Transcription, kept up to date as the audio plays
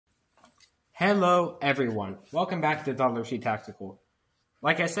Hello everyone, welcome back to Dollar Tree Tactical.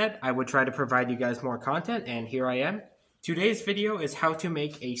 Like I said, I would try to provide you guys more content, and here I am. Today's video is how to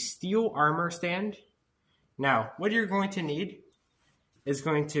make a steel armor stand. Now, what you're going to need is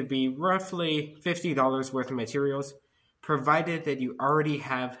going to be roughly $50 worth of materials, provided that you already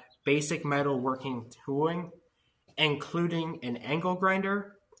have basic metal working tooling, including an angle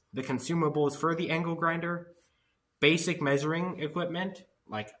grinder, the consumables for the angle grinder, basic measuring equipment,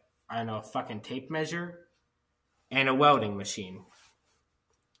 like, I don't know, a fucking tape measure, and a welding machine.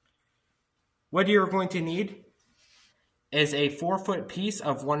 What you're going to need is a 4-foot piece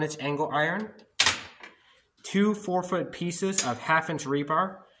of 1-inch angle iron, 2 4-foot pieces of 1/2-inch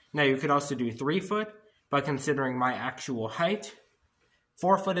rebar. Now you could also do 3-foot, but considering my actual height,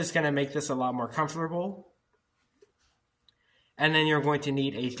 4-foot is going to make this a lot more comfortable. And then you're going to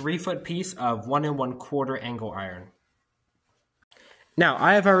need a 3-foot piece of 1 1/4 angle iron. Now,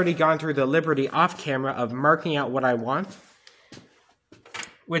 I have already gone through the liberty off camera of marking out what I want,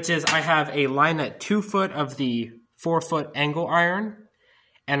 which is I have a line at 2 foot of the 4-foot angle iron,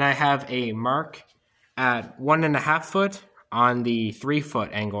 and I have a mark at 1.5 foot on the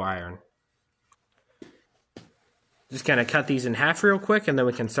 3-foot angle iron. Just gonna cut these in half real quick, and then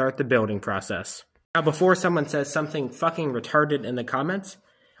we can start the building process. Now, before someone says something fucking retarded in the comments,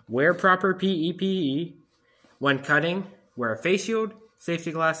 wear proper PPE when cutting. Wear a face shield,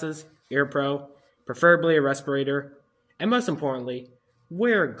 safety glasses, ear pro, preferably a respirator, and most importantly,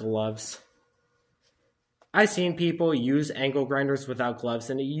 wear gloves. I've seen people use angle grinders without gloves,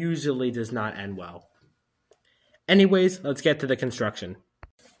 and it usually does not end well. Anyways, let's get to the construction.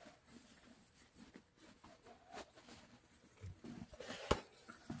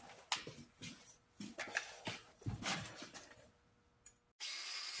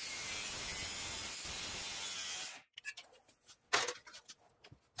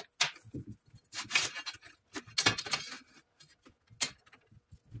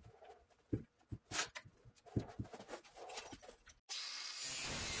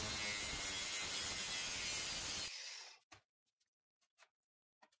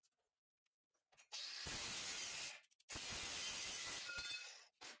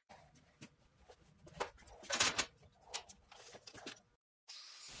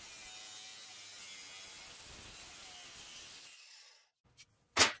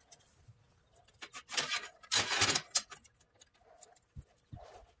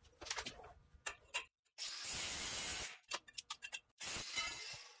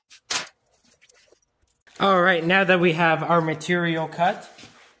 Alright, now that we have our material cut,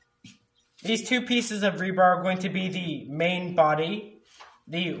 these 2 pieces of rebar are going to be the main body.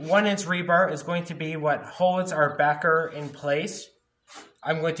 The 1-inch rebar is going to be what holds our backer in place.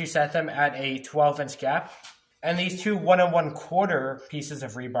 I'm going to set them at a 12-inch gap. And these 2 1 1/4 pieces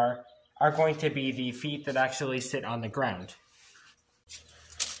of rebar are going to be the feet that actually sit on the ground.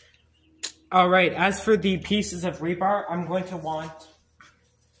 Alright, as for the pieces of rebar, I'm going to want,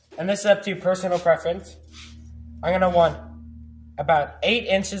 and this is up to personal preference, I'm going to want about 8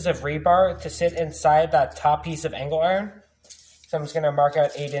 inches of rebar to sit inside that top piece of angle iron. So I'm just going to mark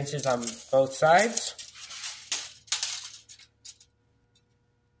out 8 inches on both sides.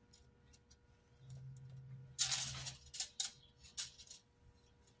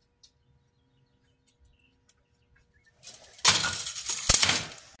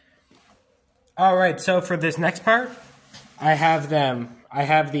 Alright, so for this next part, I have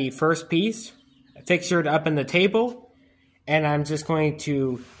the first piece fixtured up in the table, and I'm just going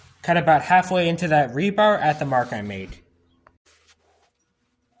to cut about halfway into that rebar at the mark I made.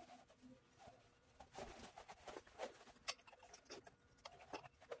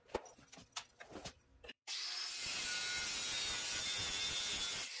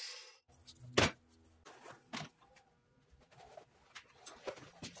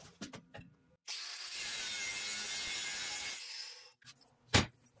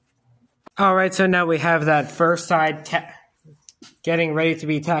 Alright, so now we have that first side getting ready to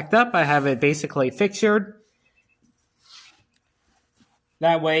be tacked up. I have it basically fixtured.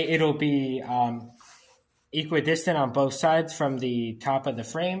 That way it'll be equidistant on both sides from the top of the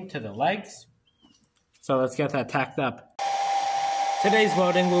frame to the legs. So let's get that tacked up. Today's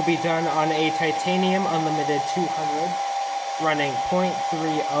welding will be done on a titanium unlimited 200 running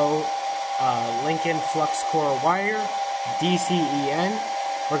 0.30 Lincoln flux core wire, DCEN.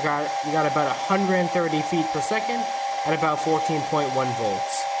 We got about 130 feet per second at about 14.1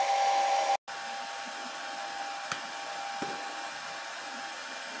 volts.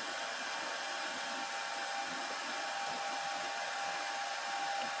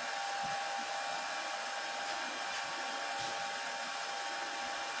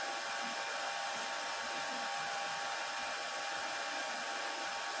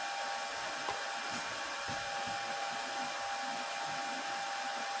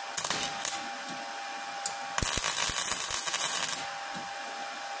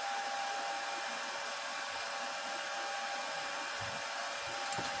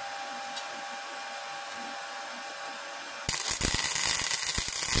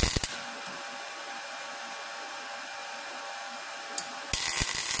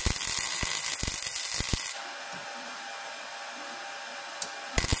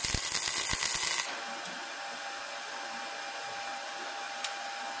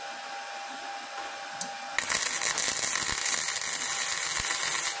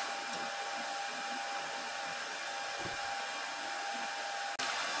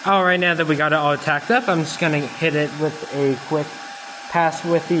 Alright, now that we got it all tacked up, I'm just going to hit it with a quick pass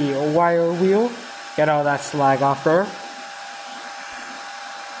with the wire wheel. Get all that slag off there.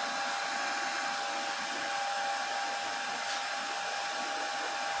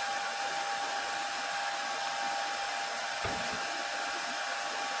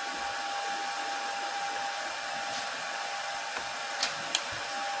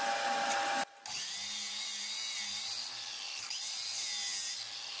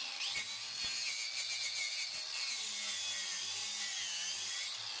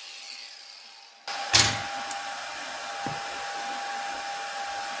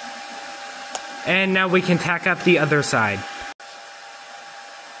 And now we can tack up the other side.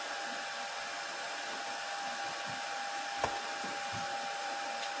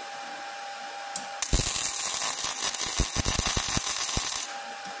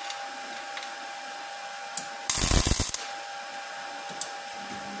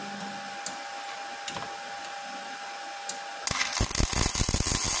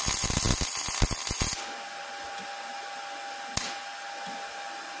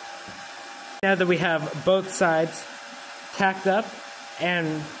 Now that we have both sides tacked up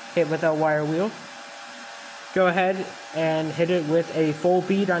and hit with a wire wheel, go ahead and hit it with a full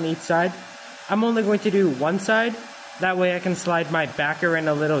bead on each side. I'm only going to do one side, that way I can slide my backer in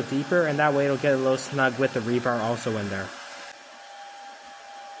a little deeper, and that way it'll get a little snug with the rebar also in there.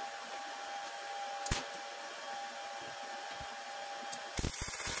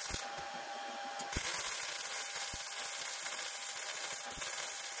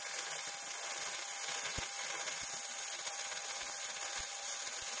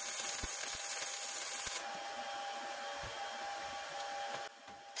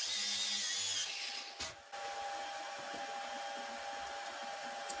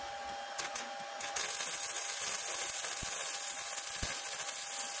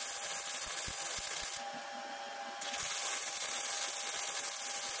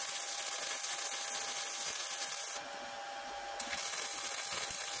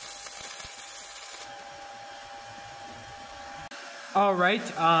 Alright,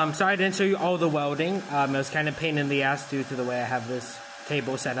 so I didn't show you all the welding. It was kind of pain in the ass due to the way I have this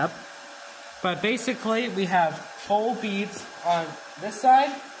table set up. But basically, we have full beads on this side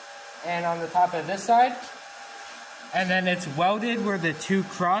and on the top of this side. And then it's welded where the two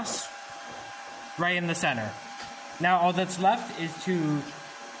cross right in the center. Now all that's left is to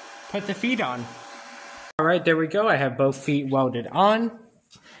put the feet on. Alright, there we go. I have both feet welded on.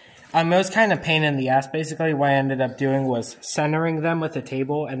 It was kind of pain in the ass. Basically, what I ended up doing was centering them with the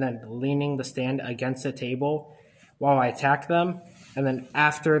table and then leaning the stand against the table while I tacked them. And then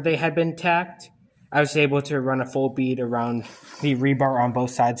after they had been tacked, I was able to run a full bead around the rebar on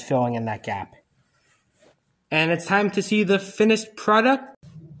both sides, filling in that gap. And it's time to see the finished product.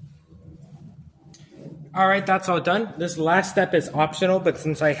 Alright, that's all done. This last step is optional, but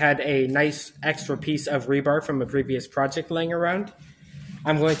since I had a nice extra piece of rebar from a previous project laying around,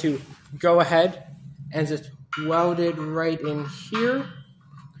 I'm going to go ahead and just weld it right in here,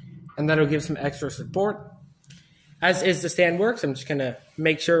 and that'll give some extra support. As is the stand works, I'm just going to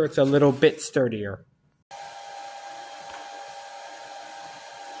make sure it's a little bit sturdier.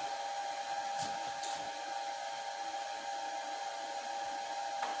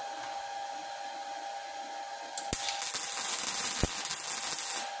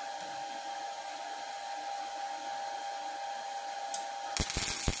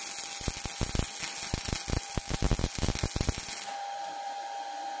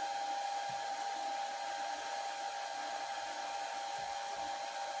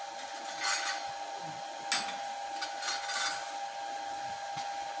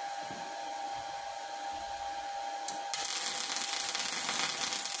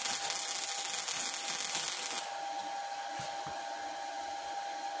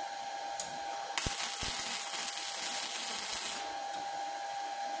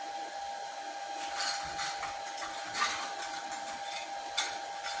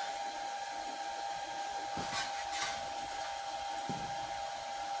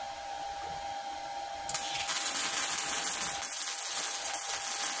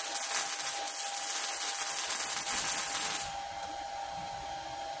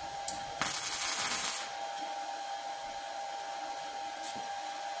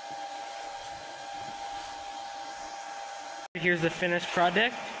 Here's the finished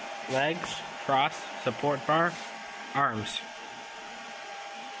product: legs, cross, support bar, arms.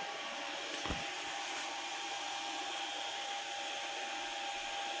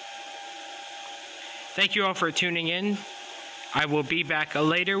 Thank you all for tuning in. I will be back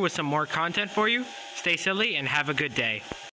later with some more content for you. Stay silly and have a good day.